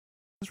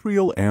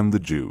Israel and the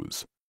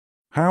Jews.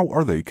 How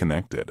are they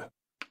connected?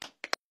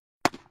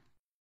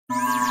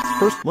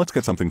 First, let's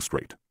get something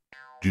straight.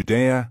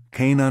 Judea,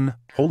 Canaan,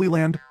 Holy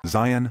Land,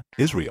 Zion,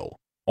 Israel,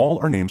 all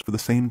are names for the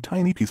same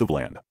tiny piece of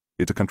land.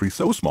 It's a country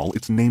so small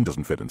its name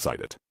doesn't fit inside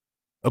it.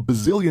 A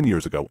bazillion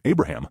years ago,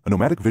 Abraham, a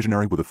nomadic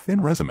visionary with a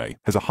thin resume,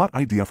 has a hot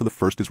idea for the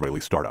first Israeli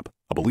startup,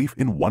 a belief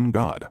in one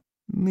God.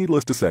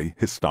 Needless to say,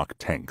 his stock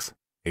tanks.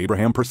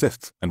 Abraham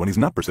persists, and when he's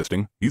not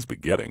persisting, he's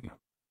begetting.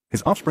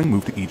 His offspring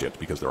moved to Egypt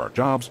because there are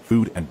jobs,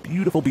 food, and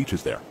beautiful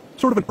beaches there,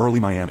 sort of an early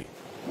Miami.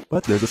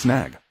 But there's a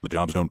snag. The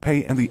jobs don't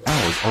pay, and the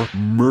hours are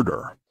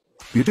murder.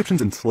 The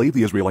Egyptians enslaved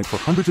the Israelites for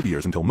hundreds of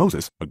years until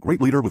Moses, a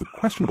great leader with a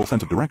questionable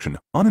sense of direction,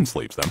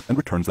 unenslaves them and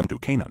returns them to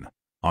Canaan.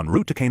 En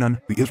route to Canaan,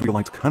 the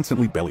Israelites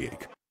constantly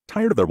bellyache.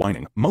 Tired of their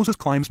whining, Moses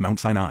climbs Mount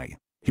Sinai.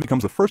 He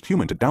becomes the first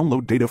human to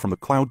download data from the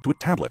cloud to a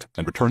tablet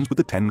and returns with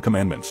the 10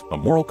 Commandments, a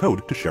moral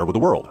code to share with the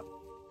world.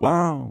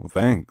 Wow,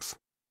 thanks.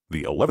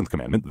 The 11th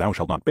commandment, thou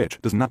shalt not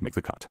bitch, does not make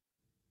the cut.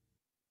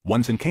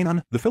 Once in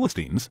Canaan, the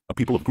Philistines, a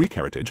people of Greek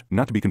heritage,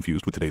 not to be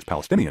confused with today's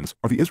Palestinians,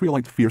 are the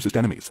Israelites' fiercest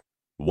enemies.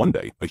 One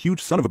day, a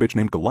huge son of a bitch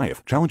named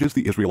Goliath challenges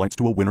the Israelites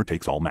to a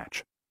winner-takes-all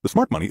match. The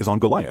smart money is on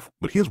Goliath,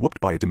 but he is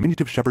whooped by a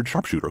diminutive shepherd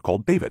sharpshooter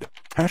called David.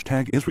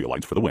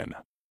 #Israelites for the win.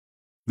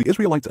 The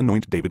Israelites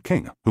anoint David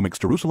king, who makes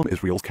Jerusalem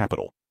Israel's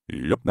capital.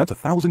 Yep, that's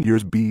 1,000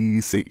 years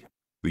BC.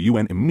 The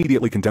UN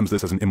immediately condemns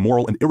this as an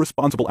immoral and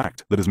irresponsible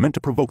act that is meant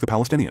to provoke the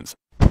Palestinians.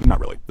 Not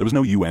really. There was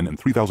no UN, and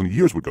 3,000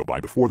 years would go by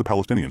before the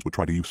Palestinians would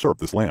try to usurp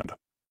this land.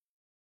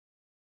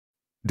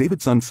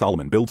 David's son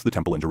Solomon builds the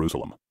temple in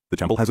Jerusalem. The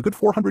temple has a good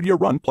 400-year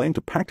run playing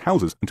to packed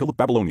houses until the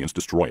Babylonians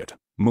destroy it.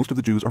 Most of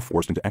the Jews are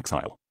forced into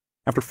exile.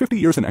 After 50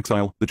 years in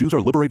exile, the Jews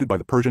are liberated by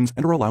the Persians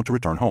and are allowed to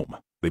return home.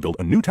 They build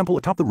a new temple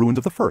atop the ruins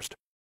of the first.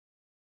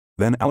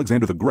 Then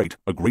Alexander the Great,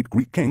 a great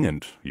Greek king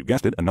and, you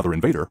guessed it, another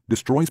invader,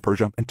 destroys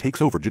Persia and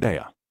takes over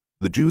Judea.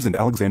 The Jews and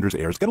Alexander's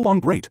heirs get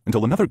along great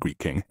until another Greek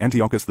king,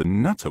 Antiochus the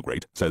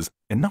not-so-great, says,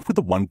 "Enough with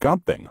the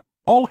one-God thing.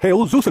 All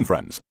hail Zeus and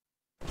friends."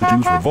 The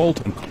Jews revolt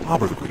and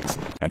clobber the Greeks.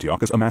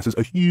 Antiochus amasses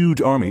a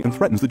huge army and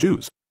threatens the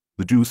Jews.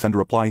 The Jews send a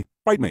reply,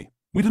 "Fight me.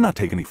 We did not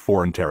take any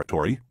foreign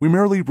territory. We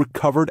merely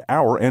recovered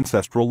our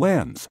ancestral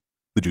lands."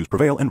 The Jews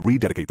prevail and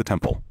rededicate the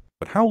temple.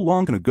 But how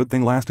long can a good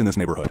thing last in this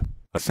neighborhood?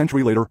 A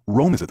century later,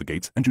 Rome is at the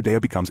gates and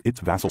Judea becomes its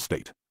vassal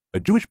state. A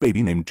Jewish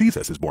baby named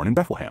Jesus is born in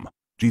Bethlehem.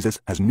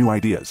 Jesus has new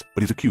ideas,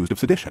 but he's accused of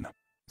sedition.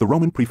 The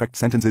Roman prefect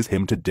sentences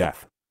him to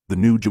death. The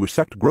new Jewish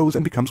sect grows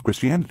and becomes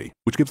Christianity,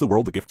 which gives the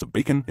world the gifts of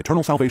bacon,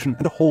 eternal salvation,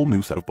 and a whole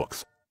new set of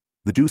books.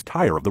 The Jews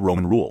tire of the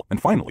Roman rule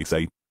and finally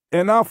say,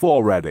 "Enough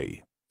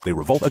already." They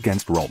revolt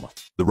against Rome.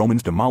 The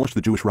Romans demolish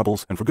the Jewish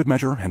rebels, and for good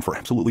measure, and for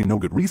absolutely no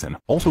good reason,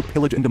 also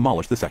pillage and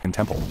demolish the Second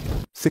Temple.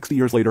 60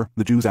 years later,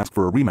 the Jews ask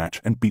for a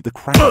rematch and beat the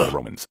crap out of the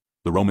Romans.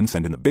 The Romans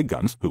send in the big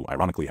guns, who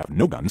ironically have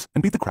no guns,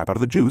 and beat the crap out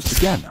of the Jews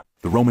again.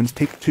 The Romans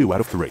take 2 out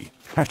of 3.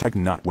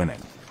 #not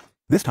winning.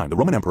 This time, the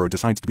Roman emperor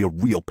decides to be a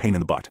real pain in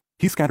the butt.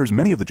 He scatters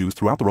many of the Jews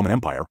throughout the Roman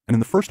Empire, and in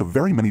the first of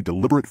very many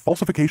deliberate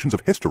falsifications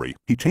of history,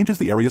 he changes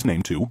the area's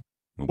name to,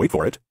 wait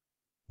for it,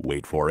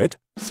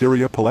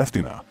 Syria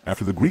Palestina,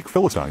 after the Greek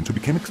Philistines who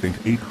became extinct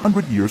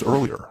 800 years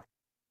earlier.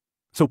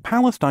 So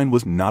Palestine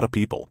was not a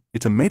people.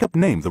 It's a made-up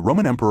name the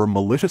Roman emperor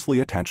maliciously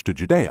attached to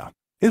Judea,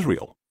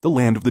 Israel, the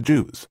land of the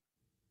Jews.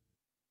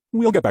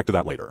 We'll get back to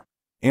that later.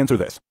 Answer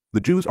this. The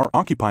Jews are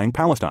occupying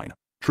Palestine.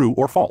 True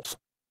or false?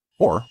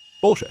 Or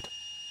bullshit?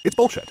 It's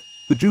bullshit.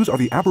 The Jews are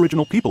the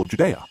aboriginal people of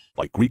Judea.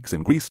 Like Greeks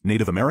in Greece,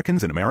 Native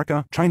Americans in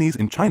America, Chinese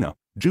in China,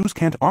 Jews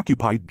can't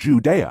occupy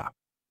Judea.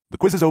 The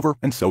quiz is over,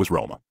 and so is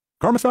Rome.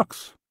 Karma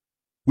sucks.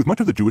 With much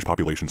of the Jewish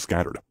population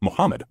scattered,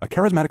 Muhammad, a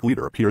charismatic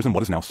leader, appears in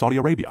what is now Saudi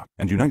Arabia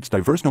and unites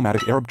diverse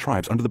nomadic Arab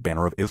tribes under the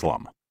banner of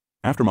Islam.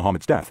 After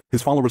Muhammad's death,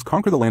 his followers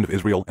conquer the land of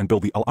Israel and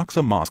build the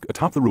Al-Aqsa Mosque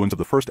atop the ruins of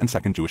the first and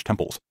second Jewish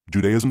temples,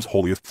 Judaism's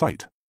holiest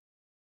site.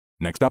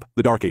 Next up,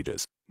 the Dark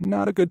Ages.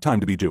 Not a good time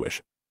to be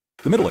Jewish.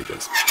 The Middle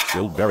Ages.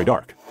 Still very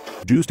dark.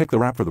 Jews take the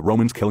rap for the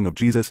Romans' killing of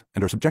Jesus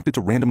and are subjected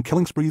to random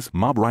killing sprees,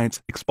 mob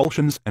riots,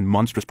 expulsions, and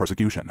monstrous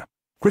persecution.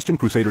 Christian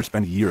crusaders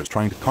spend years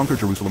trying to conquer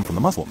Jerusalem from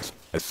the Muslims.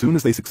 As soon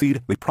as they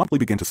succeed, they promptly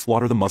begin to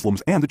slaughter the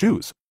Muslims and the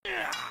Jews.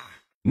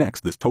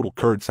 Next, this total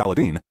Kurd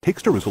Saladin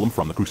takes Jerusalem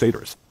from the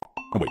Crusaders.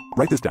 Oh wait,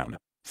 write this down.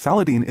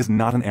 Saladin is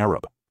not an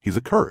Arab. He's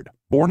a Kurd,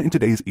 born in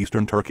today's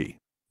eastern Turkey.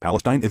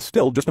 Palestine is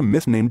still just a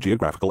misnamed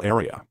geographical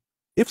area.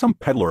 If some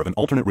peddler of an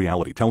alternate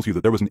reality tells you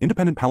that there was an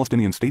independent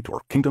Palestinian state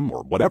or kingdom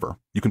or whatever,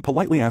 you can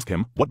politely ask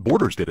him, what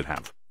borders did it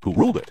have? Who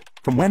ruled it?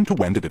 From when to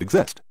when did it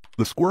exist?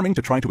 The squirming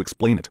to try to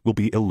explain it will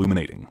be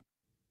illuminating.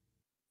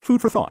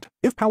 Food for thought.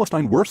 If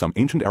Palestine were some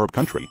ancient Arab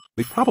country,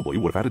 they probably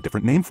would have had a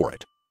different name for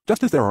it.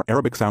 Just as there are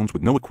Arabic sounds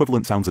with no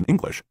equivalent sounds in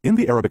English, in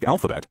the Arabic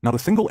alphabet, not a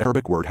single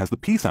Arabic word has the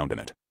P sound in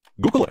it.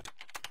 Google it.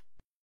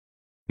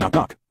 Knock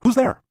knock. Who's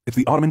there? It's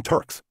the Ottoman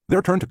Turks.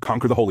 Their turn to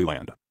conquer the Holy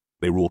Land.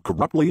 They rule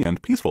corruptly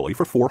and peacefully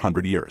for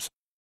 400 years.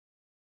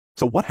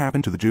 So what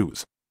happened to the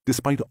Jews?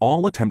 Despite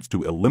all attempts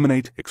to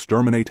eliminate,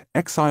 exterminate,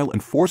 exile,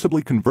 and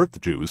forcibly convert the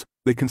Jews,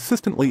 they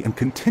consistently and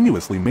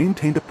continuously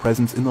maintained a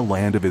presence in the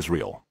land of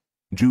Israel.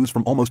 Jews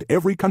from almost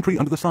every country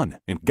under the sun,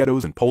 in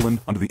ghettos in Poland,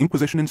 under the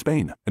Inquisition in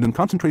Spain, and in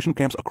concentration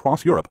camps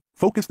across Europe,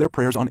 focus their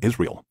prayers on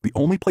Israel, the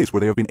only place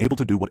where they have been able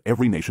to do what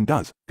every nation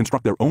does,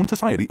 construct their own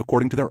society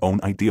according to their own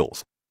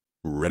ideals.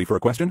 Ready for a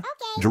question?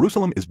 Okay.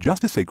 Jerusalem is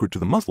just as sacred to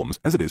the Muslims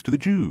as it is to the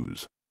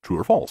Jews. True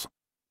or false?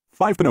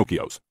 5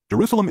 Pinocchios.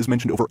 Jerusalem is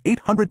mentioned over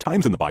 800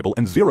 times in the Bible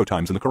and 0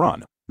 times in the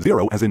Quran.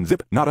 0 as in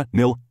zip, nada,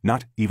 nil,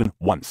 not even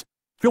once.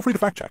 Feel free to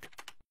fact check.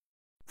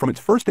 From its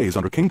first days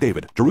under King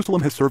David,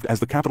 Jerusalem has served as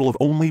the capital of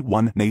only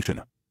one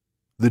nation,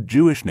 the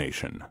Jewish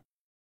nation.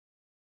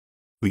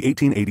 The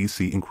 1880s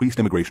see increased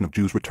immigration of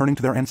Jews returning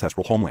to their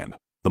ancestral homeland.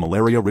 The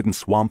malaria-ridden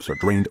swamps are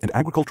drained and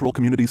agricultural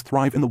communities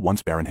thrive in the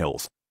once barren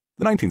hills.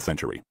 The 19th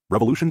century.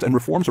 Revolutions and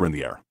reforms are in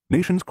the air.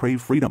 Nations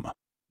crave freedom.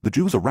 The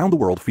Jews around the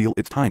world feel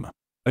it's time.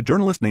 A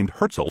journalist named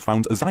Herzl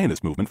founds a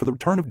Zionist movement for the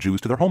return of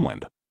Jews to their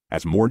homeland.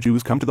 As more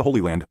Jews come to the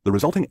Holy Land, the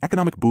resulting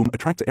economic boom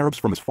attracts Arabs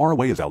from as far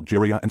away as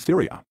Algeria and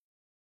Syria.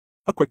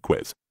 A quick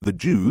quiz. The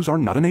Jews are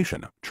not a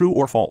nation. True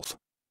or false?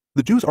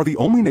 The Jews are the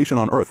only nation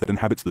on earth that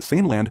inhabits the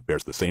same land,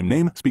 bears the same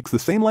name, speaks the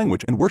same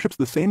language, and worships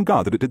the same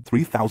God that it did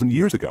 3,000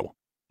 years ago.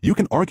 You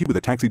can argue with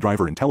a taxi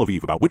driver in Tel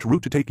Aviv about which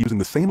route to take using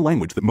the same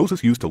language that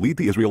Moses used to lead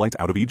the Israelites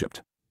out of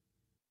Egypt.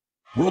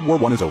 World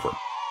War I is over.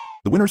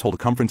 The winners hold a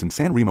conference in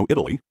San Remo,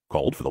 Italy,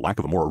 called, for the lack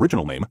of a more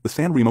original name, the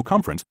San Remo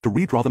Conference, to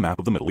redraw the map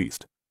of the Middle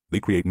East. They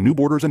create new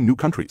borders and new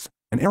countries.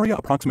 An area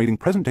approximating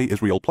present-day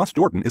Israel plus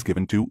Jordan is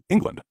given to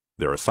England.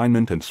 Their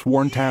assignment and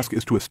sworn task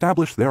is to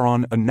establish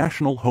thereon a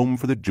national home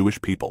for the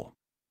Jewish people.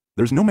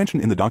 There's no mention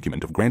in the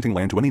document of granting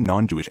land to any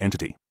non-Jewish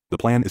entity. The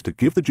plan is to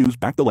give the Jews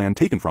back the land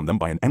taken from them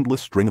by an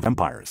endless string of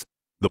empires.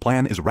 The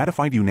plan is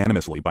ratified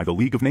unanimously by the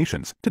League of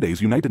Nations,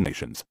 today's United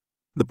Nations.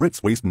 The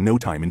Brits waste no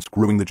time in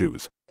screwing the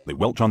Jews. They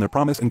welch on their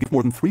promise and give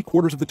more than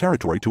 3/4 of the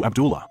territory to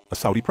Abdullah, a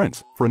Saudi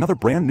prince, for another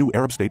brand new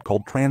Arab state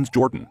called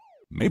Transjordan.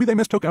 Maybe they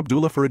mistook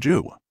Abdullah for a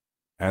Jew.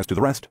 As to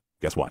the rest,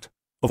 guess what?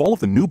 Of all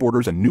of the new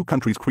borders and new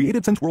countries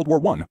created since World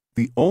War I,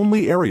 the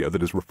only area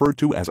that is referred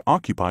to as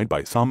occupied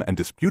by some and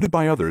disputed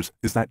by others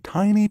is that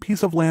tiny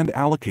piece of land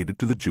allocated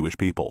to the Jewish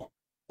people.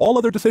 All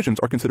other decisions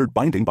are considered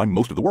binding by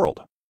most of the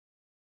world.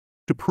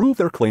 To prove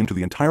their claim to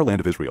the entire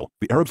land of Israel,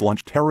 the Arabs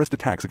launched terrorist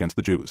attacks against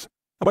the Jews.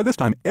 Now, by this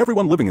time,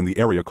 everyone living in the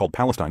area called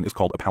Palestine is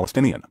called a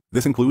Palestinian.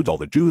 This includes all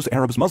the Jews,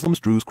 Arabs, Muslims,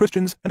 Druze,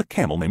 Christians, and a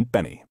camel named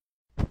Benny.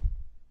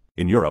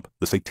 In Europe,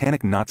 the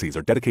satanic Nazis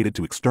are dedicated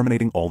to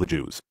exterminating all the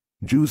Jews.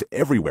 Jews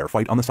everywhere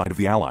fight on the side of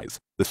the Allies.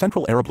 The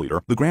Central Arab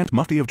leader, the Grand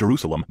Mufti of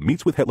Jerusalem,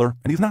 meets with Hitler,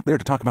 and he's not there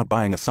to talk about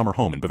buying a summer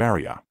home in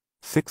Bavaria.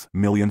 6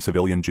 million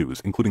civilian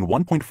Jews, including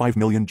 1.5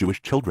 million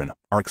Jewish children,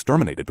 are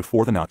exterminated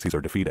before the Nazis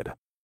are defeated.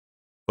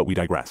 But we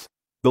digress.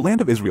 The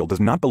land of Israel does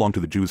not belong to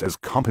the Jews as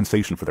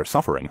compensation for their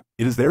suffering.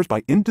 It is theirs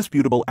by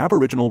indisputable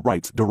aboriginal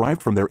rights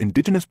derived from their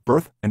indigenous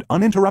birth and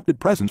uninterrupted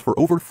presence for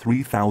over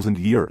 3,000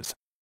 years.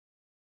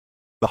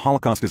 The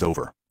Holocaust is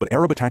over, but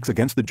Arab attacks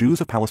against the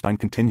Jews of Palestine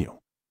continue.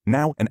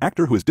 Now, an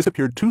actor who has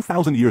disappeared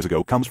 2,000 years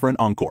ago comes for an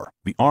encore,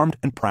 the armed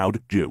and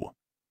proud Jew.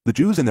 The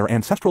Jews in their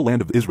ancestral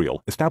land of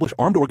Israel establish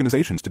armed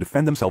organizations to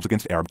defend themselves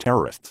against Arab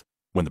terrorists.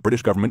 When the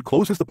British government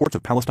closes the ports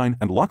of Palestine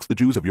and locks the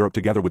Jews of Europe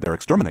together with their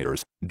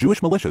exterminators,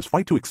 Jewish militias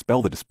fight to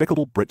expel the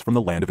despicable Brits from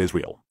the land of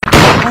Israel.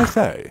 I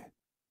say.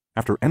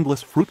 After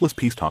endless, fruitless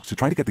peace talks to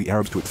try to get the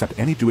Arabs to accept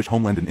any Jewish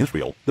homeland in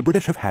Israel, the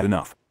British have had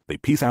enough. They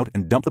peace out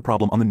and dump the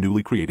problem on the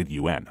newly created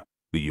UN.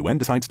 The UN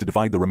decides to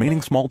divide the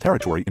remaining small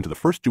territory into the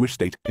first Jewish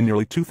state in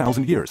nearly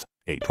 2,000 years,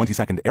 a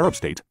 22nd Arab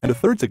state, and a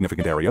third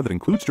significant area that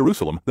includes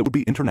Jerusalem that would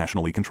be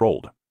internationally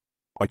controlled.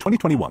 By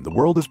 2021, the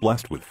world is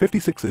blessed with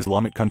 56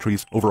 Islamic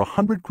countries, over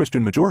 100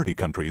 Christian majority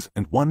countries,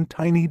 and one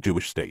tiny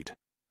Jewish state.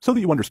 So that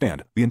you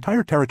understand, the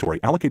entire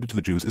territory allocated to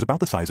the Jews is about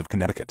the size of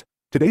Connecticut.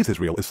 Today's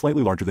Israel is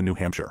slightly larger than New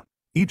Hampshire.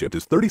 Egypt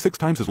is 36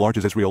 times as large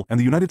as Israel, and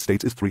the United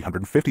States is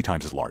 350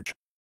 times as large.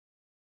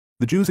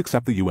 The Jews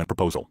accept the UN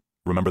proposal.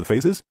 Remember the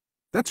phases?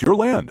 That's your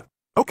land.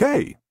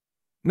 Okay.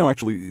 No,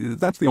 actually,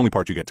 that's the only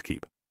part you get to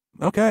keep.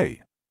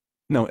 Okay.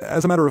 No,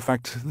 as a matter of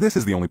fact, this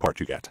is the only part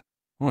you get.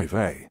 Oy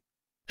vey.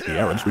 The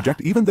Arabs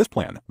reject even this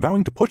plan,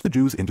 vowing to push the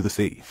Jews into the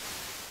sea.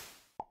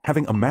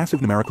 Having a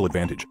massive numerical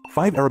advantage,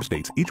 5 Arab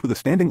states, each with a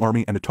standing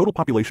army and a total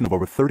population of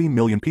over 30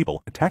 million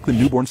people, attack the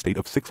newborn state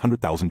of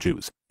 600,000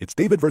 Jews. It's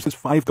David versus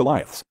 5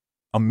 Goliaths.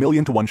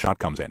 1,000,000 to 1 shot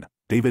comes in.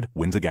 David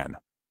wins again.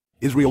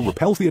 Israel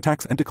repels the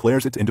attacks and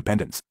declares its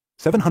independence.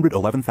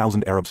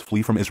 711,000 Arabs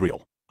flee from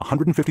Israel.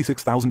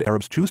 156,000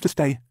 Arabs choose to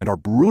stay and are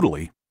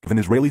brutally given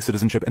Israeli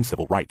citizenship and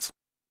civil rights.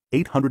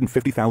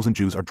 850,000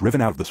 Jews are driven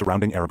out of the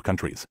surrounding Arab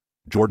countries.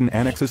 Jordan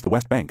annexes the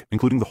West Bank,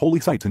 including the holy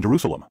sites in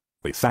Jerusalem.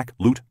 They sack,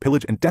 loot,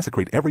 pillage, and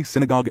desecrate every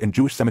synagogue and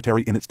Jewish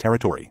cemetery in its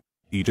territory.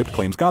 Egypt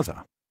claims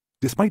Gaza.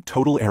 Despite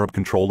total Arab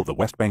control of the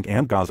West Bank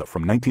and Gaza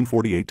from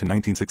 1948 to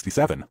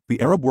 1967,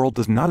 the Arab world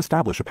does not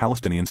establish a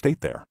Palestinian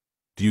state there.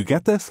 Do you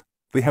get this?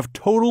 They have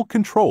total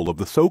control of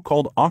the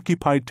so-called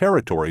occupied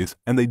territories,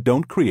 and they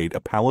don't create a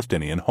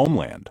Palestinian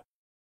homeland.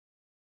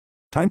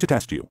 Time to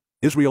test you.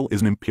 Israel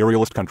is an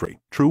imperialist country.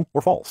 True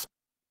or false?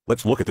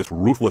 Let's look at this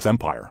ruthless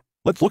empire.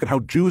 Let's look at how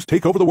Jews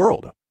take over the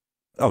world.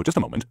 Oh, just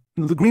a moment.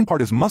 The green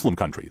part is Muslim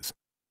countries.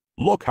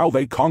 Look how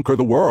they conquer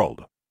the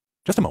world.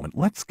 Just a moment,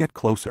 let's get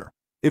closer.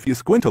 If you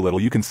squint a little,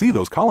 you can see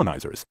those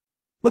colonizers.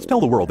 Let's tell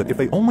the world that if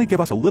they only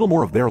give us a little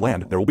more of their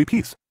land, there will be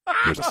peace.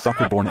 There's a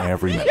sucker born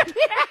every minute.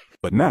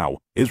 But now,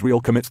 Israel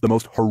commits the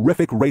most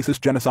horrific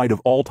racist genocide of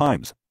all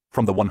times.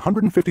 From the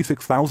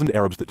 156,000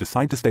 Arabs that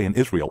decide to stay in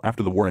Israel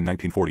after the war in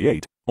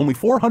 1948, only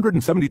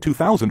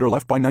 472,000 are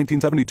left by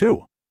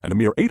 1972, and a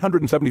mere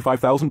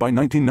 875,000 by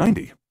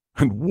 1990.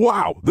 And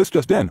wow, this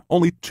just in,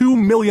 only 2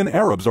 million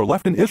Arabs are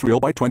left in Israel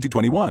by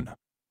 2021.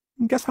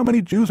 Guess how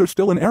many Jews are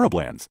still in Arab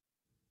lands?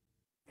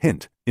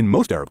 Hint, in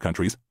most Arab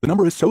countries, the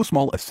number is so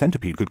small a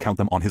centipede could count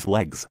them on his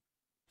legs.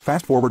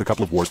 Fast forward a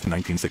couple of wars to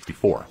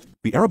 1964.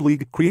 The Arab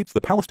League creates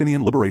the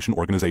Palestinian Liberation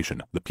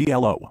Organization, the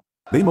PLO.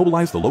 They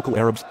mobilize the local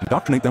Arabs,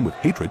 indoctrinate them with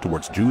hatred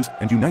towards Jews,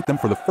 and unite them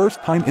for the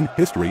first time in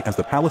history as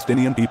the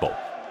Palestinian people.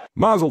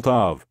 Mazel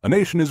tov, a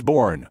nation is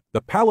born,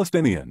 the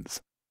Palestinians.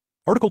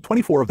 Article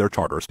 24 of their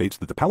charter states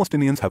that the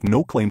Palestinians have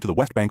no claim to the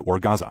West Bank or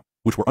Gaza,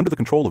 which were under the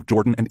control of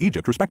Jordan and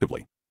Egypt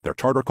respectively. Their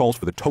charter calls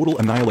for the total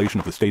annihilation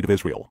of the State of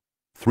Israel.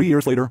 3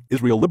 years later,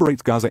 Israel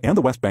liberates Gaza and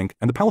the West Bank,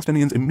 and the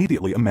Palestinians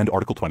immediately amend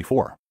Article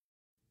 24.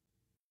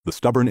 The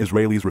stubborn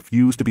Israelis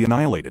refuse to be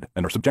annihilated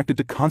and are subjected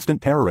to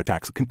constant terror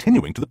attacks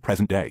continuing to the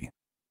present day.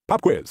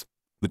 Pop quiz.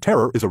 The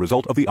terror is a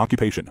result of the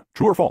occupation.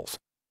 True or false?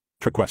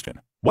 Trick question.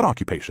 What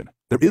occupation?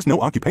 There is no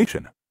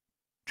occupation.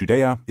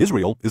 Judea,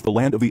 Israel, is the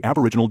land of the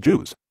Aboriginal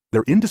Jews.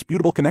 Their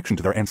indisputable connection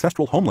to their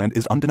ancestral homeland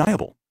is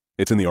undeniable.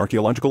 It's in the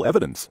archaeological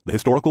evidence, the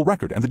historical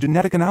record, and the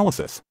genetic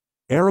analysis.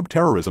 Arab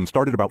terrorism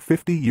started about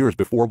 50 years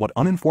before what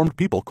uninformed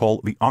people call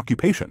the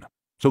occupation,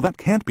 so that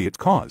can't be its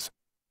cause.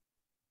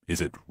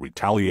 Is it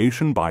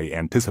retaliation by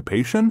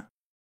anticipation?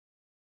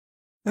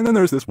 And then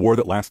there's this war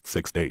that lasts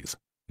 6 days.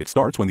 It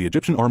starts when the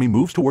Egyptian army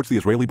moves towards the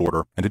Israeli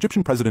border, and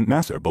Egyptian President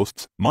Nasser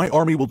boasts, "My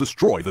army will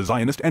destroy the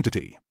Zionist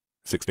entity."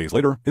 6 days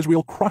later,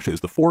 Israel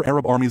crushes the 4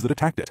 Arab armies that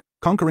attacked it,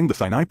 conquering the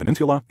Sinai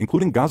Peninsula,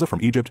 including Gaza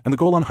from Egypt and the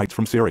Golan Heights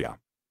from Syria.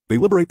 They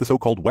liberate the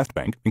so-called West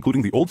Bank,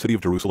 including the old city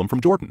of Jerusalem,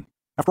 from Jordan.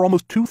 After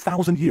almost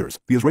 2,000 years,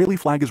 the Israeli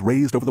flag is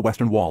raised over the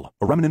Western Wall,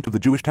 a remnant of the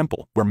Jewish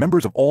temple, where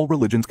members of all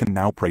religions can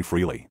now pray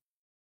freely.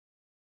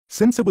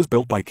 Since it was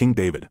built by King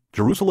David,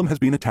 Jerusalem has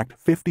been attacked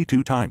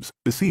 52 times,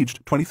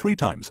 besieged 23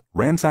 times,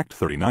 ransacked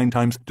 39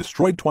 times,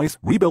 destroyed twice,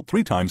 rebuilt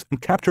 3 times,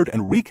 and captured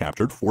and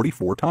recaptured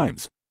 44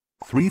 times.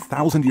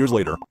 3,000 years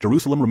later,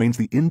 Jerusalem remains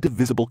the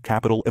indivisible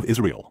capital of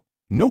Israel.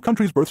 No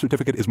country's birth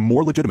certificate is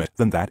more legitimate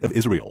than that of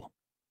Israel.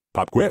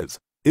 Pop quiz.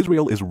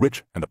 Israel is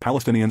rich and the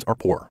Palestinians are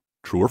poor.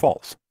 True or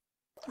false?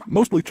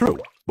 Mostly true,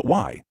 but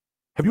why?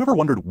 Have you ever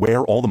wondered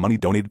where all the money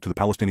donated to the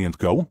Palestinians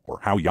go, or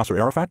how Yasser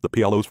Arafat, the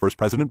PLO's first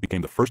president,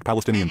 became the first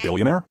Palestinian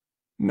billionaire?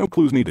 No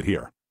clues needed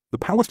here. The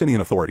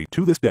Palestinian Authority,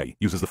 to this day,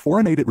 uses the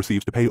foreign aid it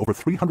receives to pay over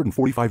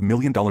 $345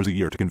 million a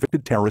year to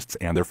convicted terrorists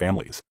and their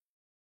families.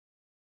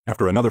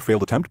 After another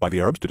failed attempt by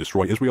the Arabs to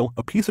destroy Israel,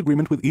 a peace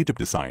agreement with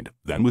Egypt is signed,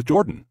 then with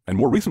Jordan, and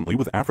more recently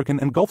with African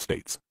and Gulf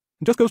states.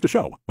 It just goes to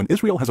show, when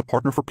Israel has a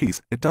partner for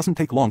peace, it doesn't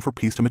take long for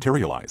peace to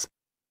materialize.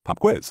 Pop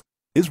quiz.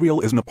 Israel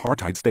is an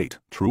apartheid state.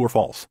 True or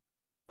false?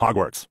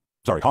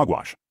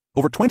 Hogwash.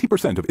 Over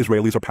 20% of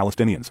Israelis are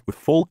Palestinians, with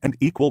full and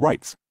equal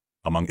rights.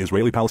 Among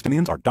Israeli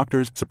Palestinians are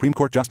doctors, Supreme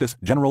Court justice,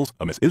 generals,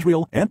 a Miss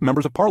Israel, and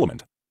members of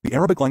parliament. The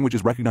Arabic language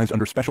is recognized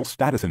under special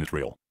status in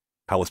Israel.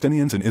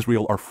 Palestinians in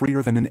Israel are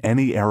freer than in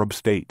any Arab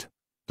state.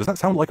 Does that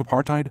sound like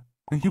apartheid?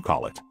 You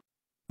call it.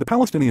 The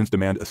Palestinians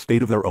demand a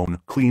state of their own,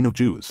 clean of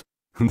Jews.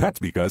 That's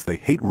because they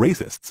hate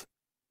racists.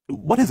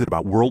 What is it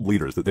about world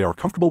leaders that they are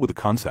comfortable with the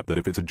concept that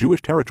if it's a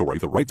Jewish territory,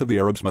 the rights of the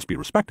Arabs must be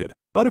respected,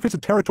 but if it's a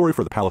territory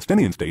for the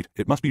Palestinian state,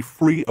 it must be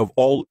free of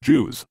all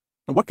Jews?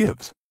 What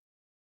gives?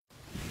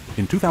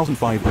 In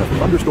 2005, in a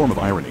thunderstorm of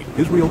irony,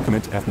 Israel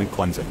commits ethnic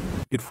cleansing.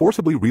 It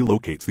forcibly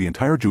relocates the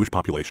entire Jewish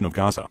population of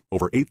Gaza,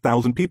 over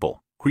 8,000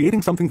 people,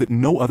 creating something that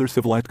no other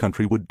civilized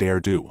country would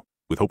dare do.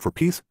 With hope for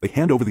peace, they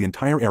hand over the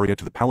entire area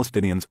to the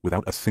Palestinians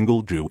without a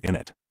single Jew in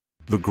it.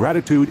 The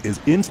gratitude is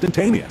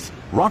instantaneous.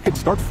 Rockets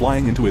start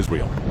flying into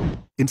Israel.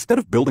 Instead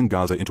of building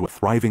Gaza into a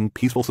thriving,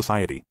 peaceful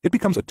society, it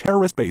becomes a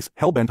terrorist base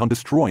hell-bent on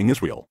destroying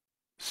Israel.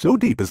 So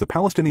deep is the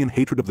Palestinian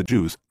hatred of the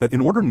Jews that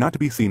in order not to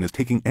be seen as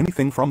taking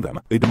anything from them,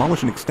 they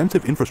demolish an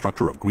extensive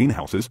infrastructure of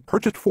greenhouses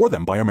purchased for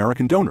them by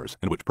American donors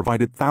and which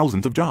provided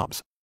thousands of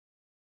jobs.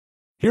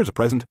 Here's a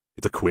present.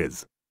 It's a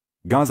quiz.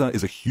 Gaza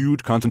is a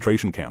huge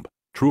concentration camp.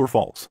 True or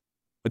false?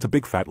 It's a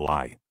big fat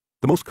lie.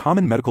 The most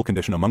common medical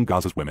condition among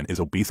Gaza's women is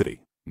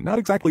obesity. Not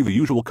exactly the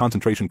usual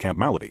concentration camp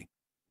malady.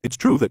 It's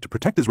true that to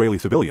protect Israeli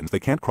civilians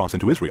they can't cross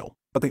into Israel,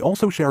 but they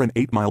also share an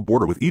 8-mile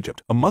border with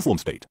Egypt, a Muslim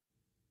state.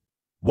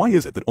 Why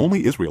is it that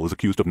only Israel is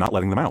accused of not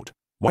letting them out?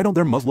 Why don't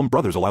their Muslim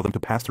brothers allow them to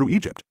pass through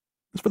Egypt?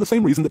 It's for the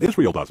same reason that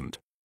Israel doesn't.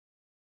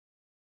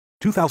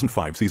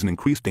 2005 sees an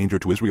increased danger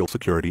to Israel's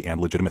security and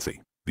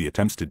legitimacy. The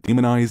attempts to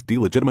demonize,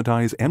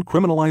 delegitimize, and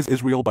criminalize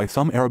Israel by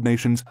some Arab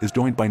nations is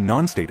joined by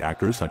non-state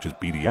actors such as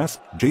BDS,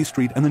 J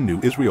Street, and the New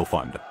Israel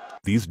Fund.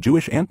 These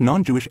Jewish and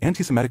non-Jewish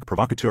anti-Semitic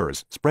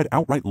provocateurs spread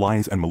outright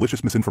lies and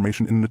malicious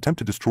misinformation in an attempt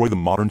to destroy the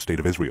modern state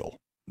of Israel.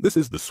 This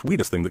is the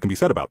sweetest thing that can be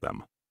said about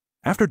them.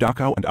 After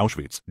Dachau and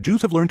Auschwitz,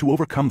 Jews have learned to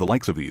overcome the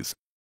likes of these.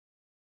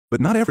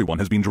 But not everyone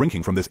has been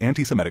drinking from this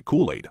anti-Semitic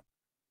Kool-Aid.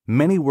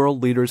 Many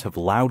world leaders have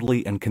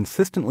loudly and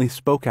consistently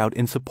spoke out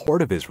in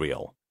support of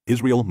Israel.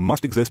 Israel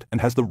must exist and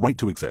has the right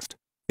to exist.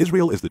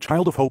 Israel is the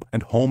child of hope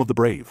and home of the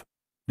brave.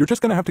 You're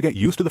just going to have to get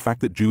used to the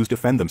fact that Jews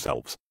defend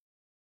themselves.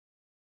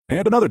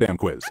 And another damn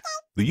quiz.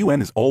 The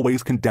UN is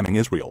always condemning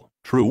Israel.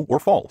 True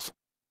or false?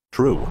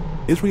 True.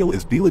 Israel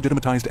is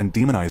delegitimatized and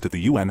demonized at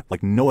the UN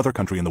like no other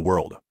country in the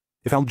world.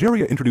 If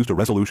Algeria introduced a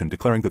resolution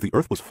declaring that the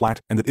earth was flat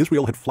and that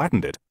Israel had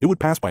flattened it, it would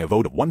pass by a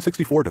vote of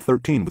 164 to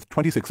 13 with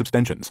 26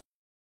 abstentions.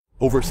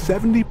 Over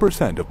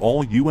 70% of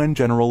all UN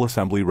General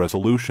Assembly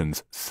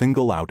resolutions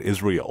single out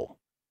Israel.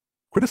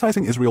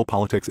 Criticizing Israel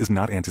politics is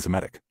not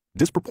anti-Semitic.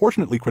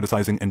 Disproportionately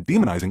criticizing and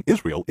demonizing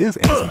Israel is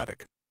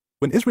anti-Semitic.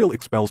 When Israel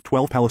expels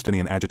 12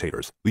 Palestinian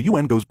agitators, the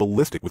UN goes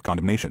ballistic with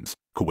condemnations.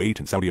 Kuwait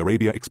and Saudi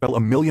Arabia expel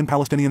 1 million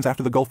Palestinians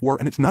after the Gulf War,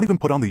 and it's not even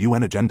put on the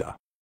UN agenda.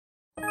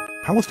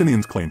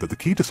 Palestinians claim that the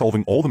key to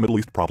solving all the Middle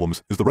East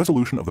problems is the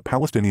resolution of the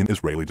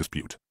Palestinian-Israeli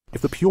dispute.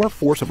 If the pure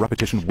force of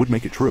repetition would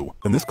make it true,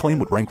 then this claim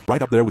would rank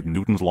right up there with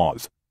Newton's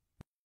laws.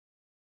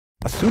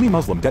 A Sunni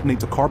Muslim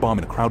detonates a car bomb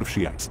in a crowd of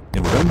Shiites.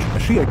 In revenge, a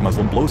Shiite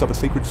Muslim blows up a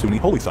sacred Sunni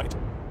holy site.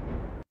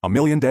 1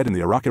 million dead in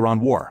the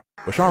Iraq-Iran war.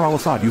 Bashar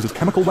al-Assad uses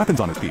chemical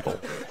weapons on his people.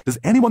 Does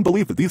anyone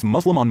believe that these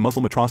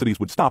Muslim-on-Muslim atrocities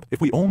would stop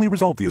if we only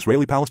resolved the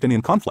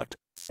Israeli-Palestinian conflict?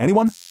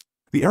 Anyone?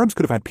 The Arabs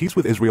could have had peace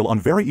with Israel on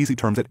very easy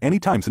terms at any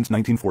time since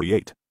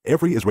 1948.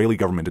 Every Israeli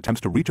government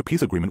attempts to reach a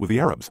peace agreement with the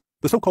Arabs.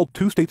 The so-called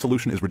two-state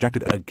solution is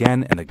rejected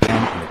again and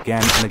again and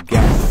again and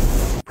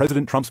again.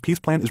 President Trump's peace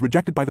plan is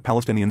rejected by the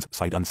Palestinians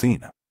sight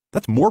unseen.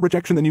 That's more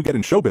rejection than you get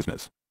in show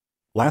business.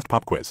 Last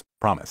pop quiz,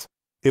 promise.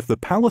 If the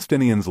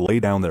Palestinians lay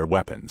down their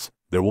weapons,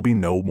 there will be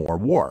no more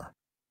war.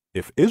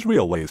 If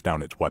Israel lays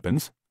down its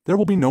weapons, there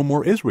will be no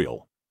more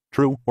Israel.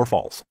 True or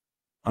false?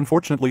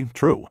 Unfortunately,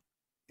 true.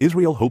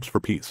 Israel hopes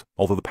for peace,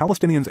 although the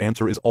Palestinians'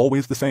 answer is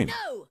always the same.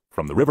 No!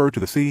 From the river to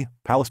the sea,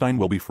 Palestine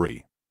will be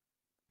free.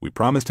 We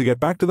promised to get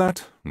back to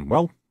that.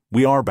 Well,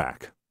 we are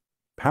back.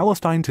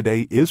 Palestine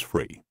today is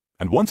free,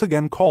 and once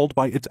again called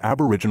by its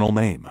Aboriginal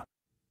name,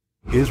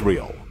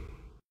 Israel.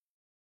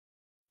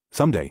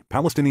 Someday,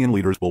 Palestinian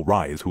leaders will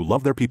rise who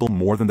love their people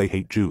more than they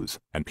hate Jews,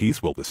 and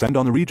peace will descend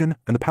on the region,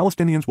 and the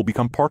Palestinians will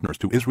become partners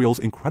to Israel's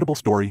incredible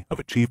story of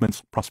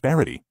achievements,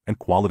 prosperity, and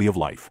quality of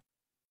life.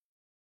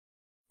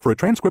 For a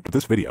transcript of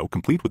this video,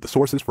 complete with the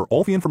sources for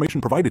all the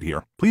information provided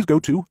here, please go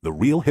to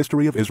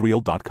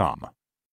therealhistoryofisrael.com.